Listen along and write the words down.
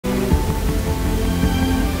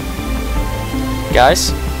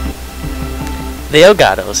Guys, the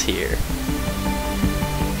Elgato's here.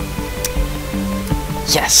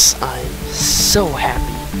 Yes, I'm so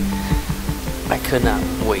happy. I could not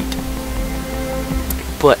wait.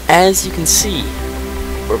 But as you can see,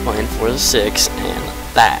 we're playing Forza 6, and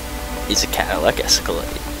that is a Cadillac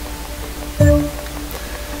Escalade.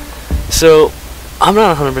 So, I'm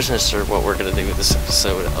not 100% sure what we're gonna do with this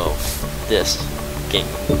episode of this game.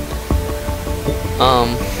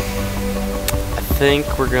 I think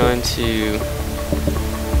we're going to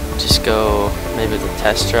just go maybe the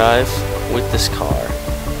test drive with this car.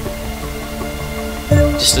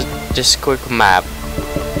 Just a quick map.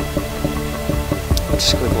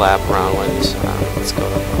 Just a quick lap around with this. Let's go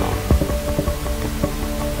to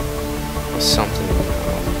something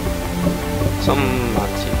not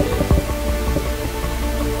too big.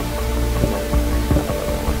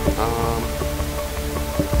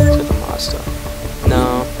 To the Mazda.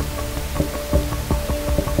 No.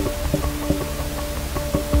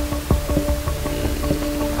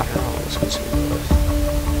 I don't know. Let's go to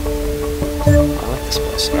I like this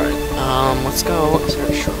place. Alright. Let's go. Is there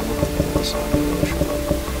a short one? This one.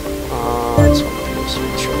 This one is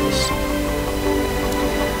the shortest.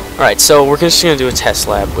 Alright, so we're just gonna do a test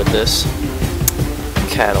lab with this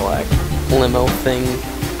Cadillac Limo thing.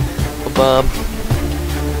 Bob.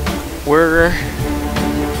 We're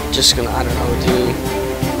just gonna, I don't know, do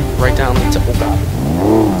right down the oh god.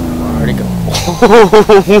 Already go.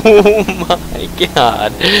 Oh my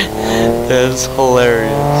god. That's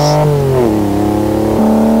hilarious.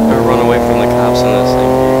 Gotta run away from the cops in this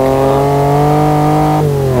thing.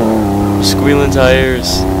 Come on. Squealing tires.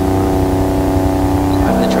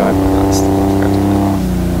 I'm the driver, not still.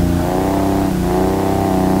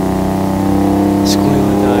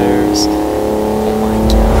 Squealing tires.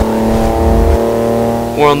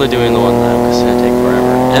 We're only doing the one lap because it's going to take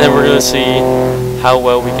forever. And then we're going to see how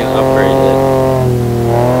well we can upgrade it.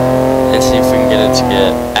 And see if we can get it to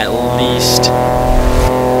get at least,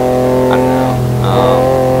 I don't know, no,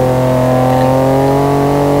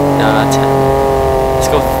 not 10. Let's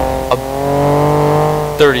go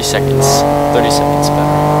 30 seconds. 30 seconds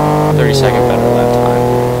better. 30-second better lap time.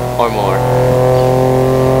 Or more.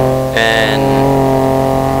 And,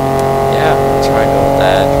 yeah, let's try to go with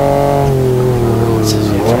that.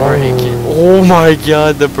 Brake. Oh my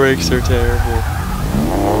god, the brakes are terrible.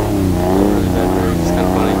 Really bad brakes, it's kind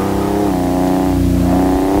of funny.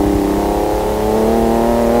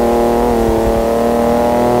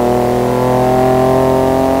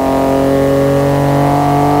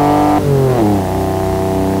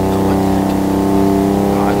 Oh, what the heck?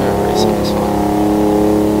 Oh, I've never raced on this one.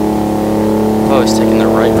 Oh, it's taking the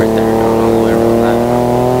right there, going all the way around that.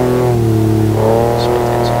 Just pay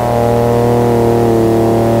attention.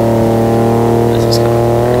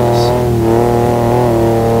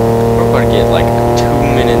 Like a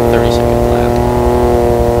 2-minute 30-second lap.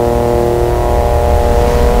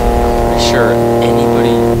 I'm pretty sure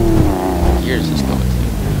anybody gears is going to.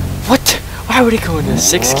 What? Why would it go into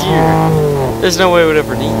 6th gear? There's no way it would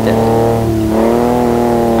ever need that.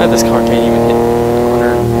 This car can't even hit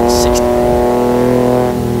 160.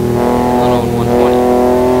 Let alone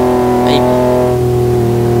 120. Maybe.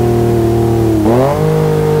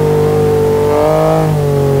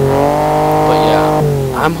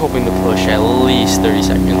 I'm hoping to push at least 30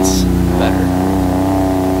 seconds better.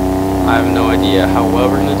 I have no idea how well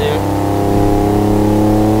we're gonna do.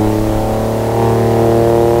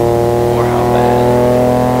 Or how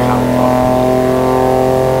bad. How far.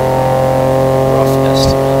 Rough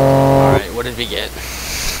estimate. Alright, what did we get?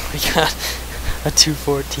 We got a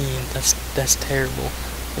 214. That's terrible.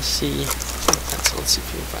 Let's see. Let's see if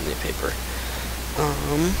we can find the paper.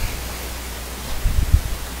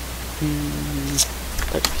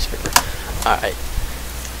 Piece of paper. Alright.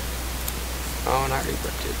 Oh, and I already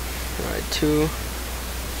ripped it. Alright,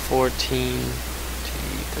 214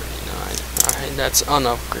 239. Alright, that's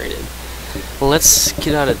unupgraded. Let's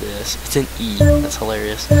get out of this. It's an E. That's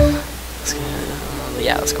hilarious. Let's get,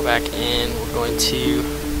 yeah, let's go back and we're going to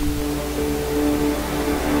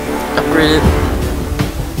upgrade it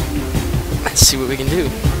and see what we can do.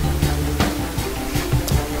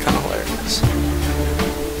 Kind of hilarious.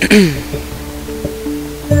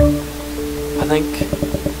 I think.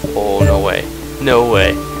 Oh, no way. No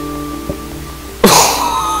way.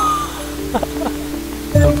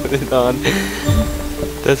 I put it on.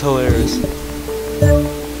 That's hilarious.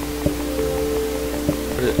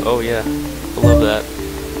 Oh, yeah. I love that.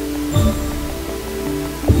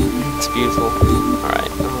 It's beautiful.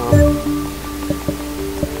 Alright.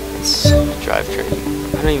 Let's drivetrain.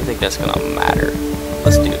 I don't even think that's gonna matter.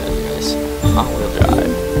 Let's do this, guys. All-wheel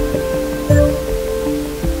drive.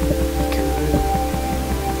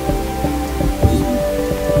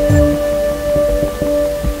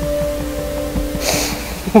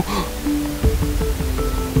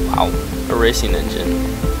 Wow, a racing engine.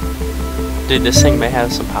 Dude, this thing may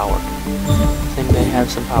have some power. This thing may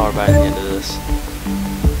have some power by the end of this.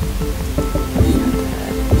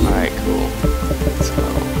 Alright, cool. Let's go.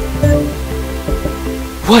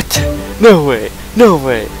 What? No way! No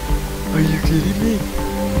way! Are you kidding me?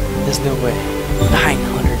 There's no way.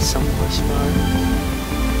 900 some horsepower.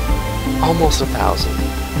 Almost 1,000.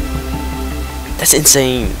 That's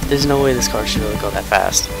insane. There's no way this car should really go that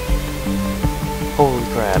fast. Holy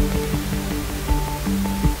crap.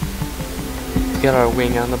 We got our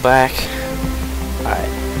wing on the back.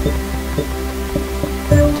 Alright.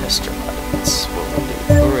 Test drive. That's what we'll do.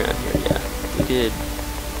 We're around here, yeah. We did.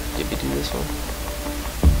 Did we do this one?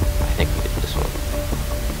 I think we did this one.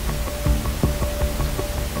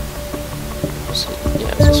 Was it?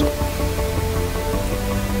 Yeah, it was this one.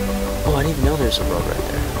 Oh, I didn't even know there's a road right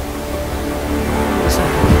there. What's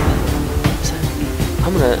that? What's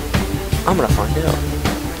that? I'm gonna find out.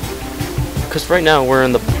 Cause right now we're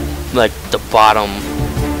in the bottom.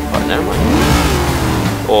 Oh, never mind.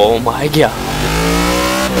 Oh my god.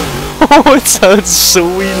 Oh, it sounds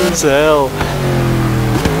sweet as hell.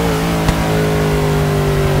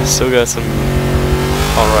 Still got some.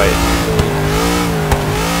 Alright.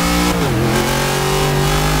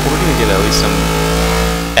 We're gonna get at least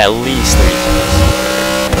 30 seconds.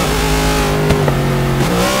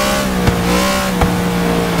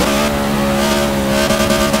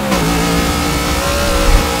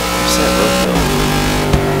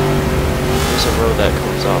 That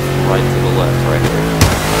comes off right to the left, right here.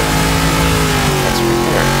 That's right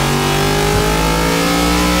there.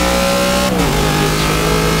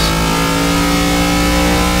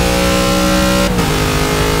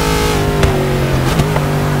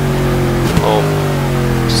 Oh,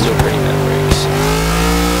 still bringing that brakes.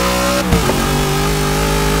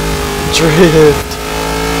 Drift!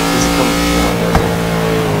 Is it coming? No, it doesn't.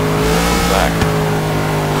 Come back.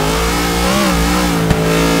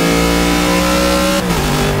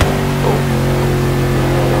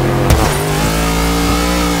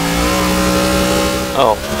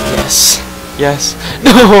 Oh, yes. Yes.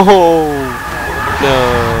 No! No.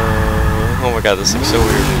 Oh my god, this looks so weird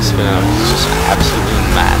when you spin out. It's just absolutely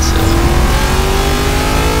massive.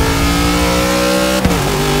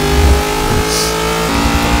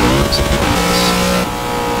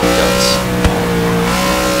 It does.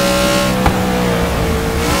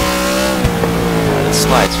 Yeah, it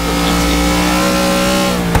slides pretty easy.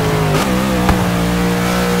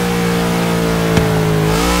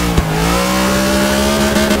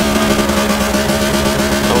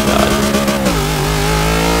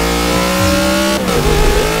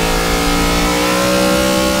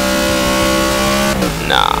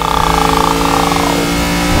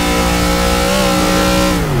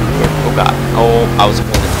 Oh god. Oh, I was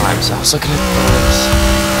looking at the time, so I was looking at the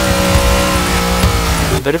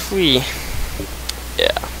times. But if we...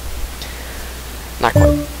 Yeah. Not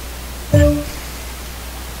quite.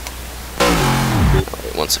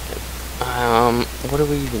 Wait, 1 second. What do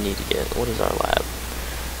we even need to get? What is our lab?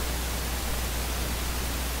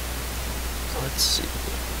 Let's see.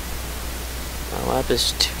 Our lab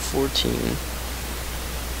is 214.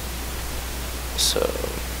 So...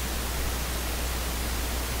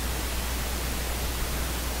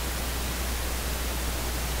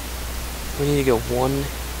 we need to go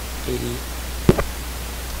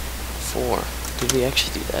 184. Did we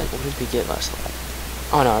actually do that? What did we get last lap?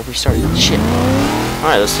 Oh no, I restarted. Shit.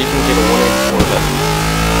 Alright, let's see if we can get a 184 then.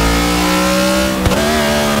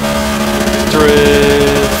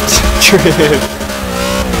 Drift! Drift!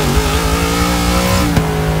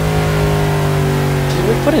 Did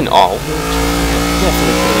we put in all-wheel drive?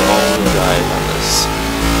 Definitely put in all-wheel drive on this.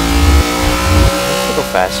 Let's go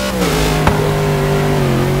faster.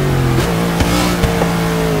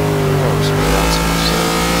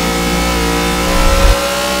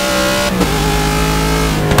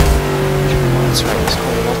 That's right, it's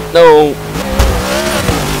going up. No!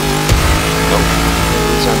 Nope.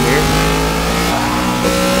 He's on here.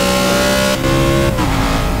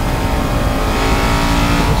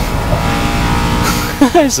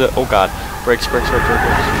 Oh god. Brakes.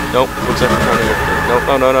 Nope. Looks like we're trying to go. Nope.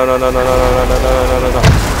 No. No.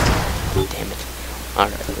 Damn it.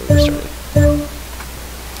 Alright, we're restarting.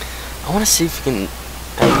 I want to see if we can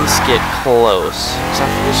at least get close. Because I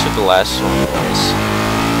forget what the last one was.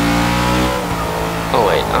 Oh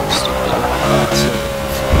wait, I'm stupid.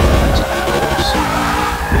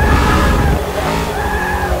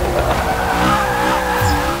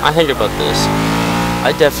 I think about this.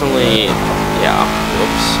 I definitely... yeah.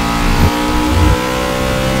 Whoops.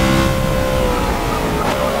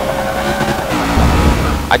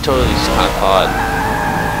 I totally just kind of thought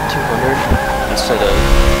instead of...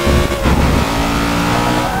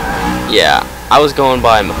 Yeah, I was going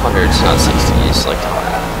by hundreds, not 60s, like,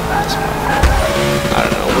 I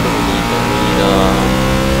don't know, what do we need? We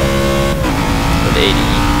need, 80,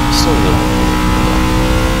 still need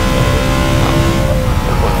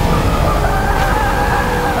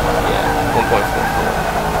 1.4.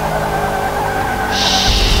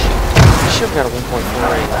 Should have got a 1.4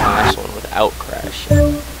 in the last one without crash.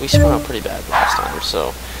 We spun out pretty bad last time,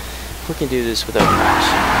 so we can do this without crash.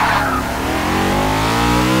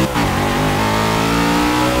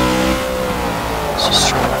 Let's just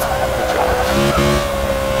try to find the drive.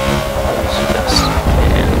 That was the best.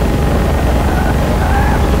 And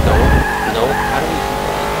no, how do we do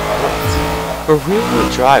that? We're rear-wheel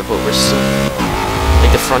drive, but we're still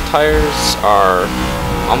like the front tires are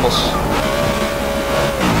almost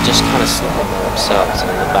just kind of slipping themselves, and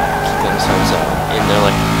the back keep themselves out, and they're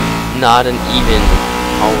like not an even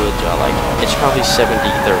all-wheel drive. Like it's probably 70-30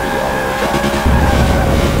 all-wheel drive,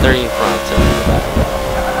 30 in front and the back.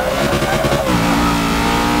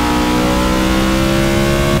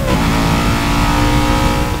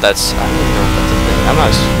 But that's, I don't even know if that's a thing. I'm not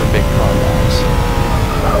a super big car guy, so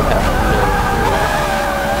I would have no clue.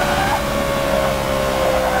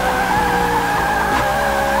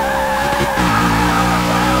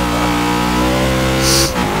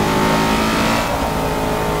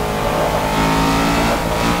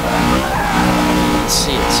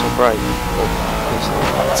 See, it's so bright. Oh, there's no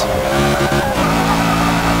lights here.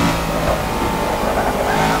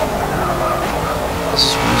 This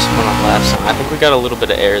is what we spun up last time. I think we got a little bit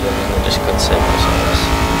of air then and we just couldn't save ourselves.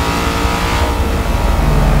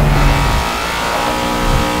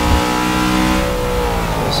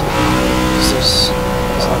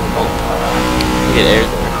 There's not a boat. We get air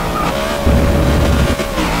there.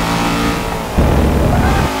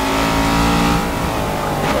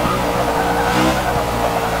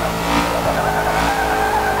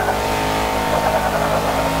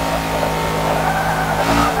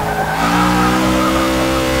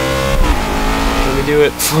 Do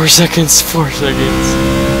it. 4 seconds. 4 seconds.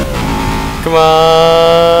 Come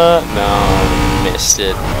on. No, missed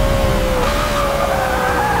it.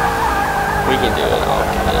 We can do it. I'll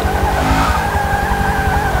get it.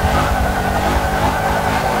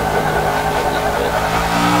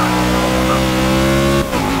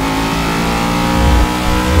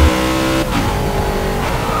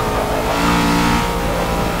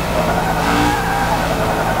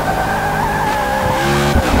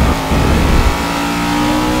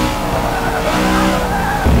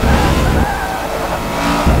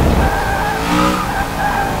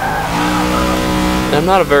 I'm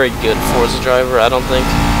not a very good Forza driver, I don't think,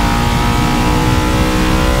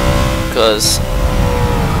 because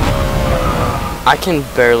I can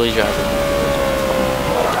barely drive a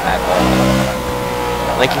at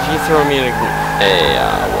all. Like if you throw me in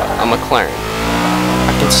a McLaren,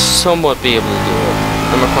 I can somewhat be able to do it.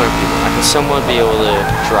 A McLaren people, I can somewhat be able to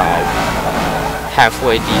drive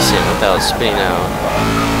halfway decent without spinning out.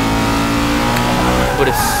 But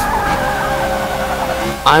if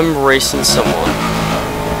I'm racing someone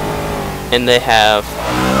and they have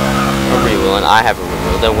a rear wheel and I have a rear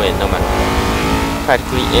wheel, they'll win no matter what.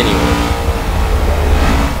 Practically anyone.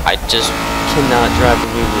 I just cannot drive a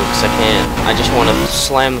rear wheel because I can't. I just want to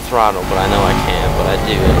slam the throttle, but I know I can, but I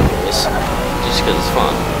do anyways, just because it's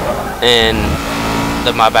fun. And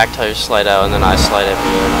then my back tires slide out and then I slide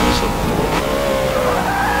everywhere and I just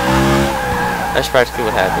that's practically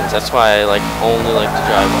what happens. That's why I only like to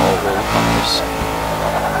drive all-wheel cars.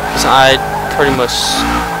 Because I pretty much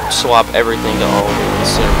swap everything to all-wheel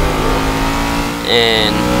instead of rear-wheel.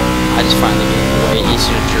 And I just find the game way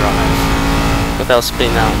easier to drive without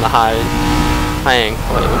spinning out in the high angle.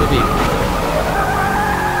 Wait, what would it be?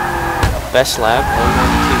 Best lap?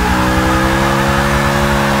 192.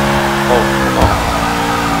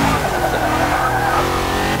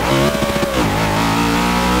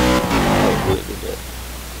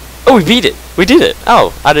 Oh, we beat it! We did it!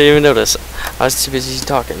 Oh, I didn't even notice. I was too busy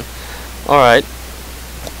talking. Alright.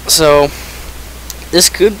 So, this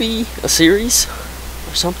could be a series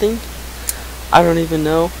or something. I don't even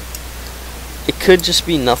know. It could just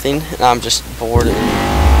be nothing, and I'm just bored and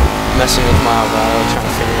messing with my Elgato, trying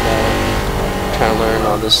to figure it out. Trying to learn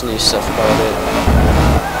all this new stuff about it.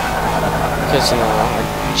 Because, you know,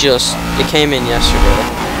 it came in yesterday.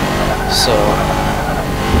 So,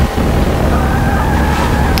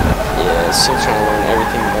 still trying to learn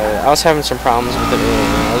everything about it. I was having some problems with it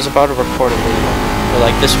earlier. I was about to record a video, or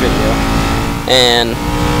like this video, and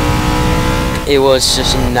it was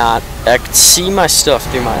just not. I could see my stuff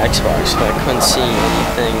through my Xbox, but I couldn't see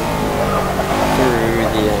anything through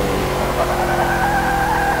the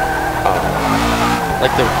like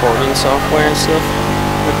the recording software and stuff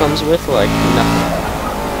that comes with, like nothing.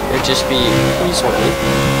 It'd just be, please wait,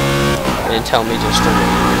 and tell me just to wait.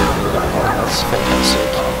 Oh, that's fantastic.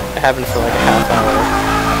 It happened for like a half hour,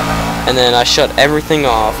 and then I shut everything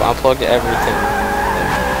off, unplugged everything,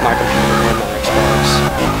 my computer and my Xbox.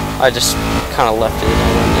 I just kind of left it, I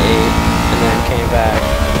went and ate, and then came back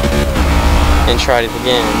and tried it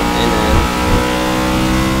again, and then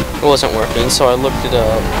it wasn't working, so I looked it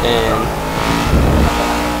up, and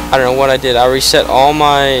I don't know what I did. I reset all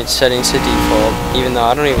my settings to default, even though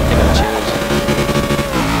I don't even think I changed it.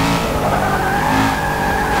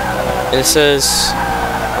 And it says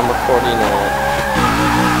I'm recording at,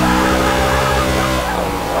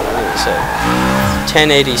 what did it say?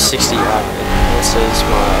 1080 60i. It says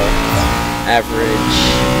my average,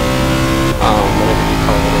 whatever you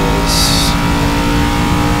call it is,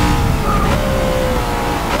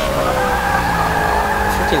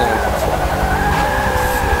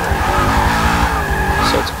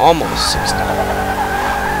 so it's almost 60.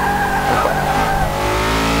 Okay.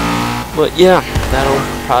 But yeah, that'll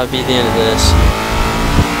probably be the end of this.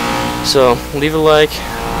 So leave a like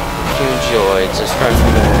if you enjoyed, subscribe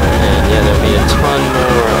for more, and yeah, there'll be a ton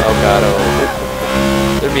more Elgato.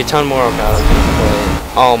 There'll be a ton more Elgato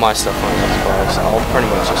gameplay. All my stuff on Xbox. I'll pretty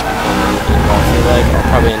much just be playing the game I feel like. I'll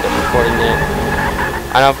probably end up recording it.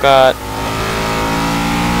 I know I've got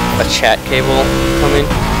a chat cable coming,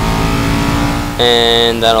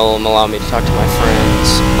 and that'll allow me to talk to my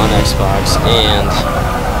friends on Xbox and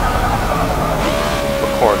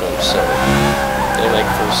record them, so it'll make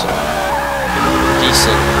for some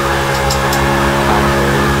decent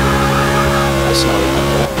content. That's how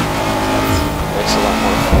people. Makes a lot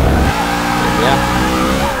more fun. And yeah,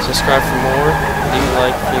 subscribe for more, leave a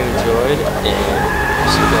like if you enjoyed, and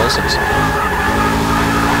see you guys next time.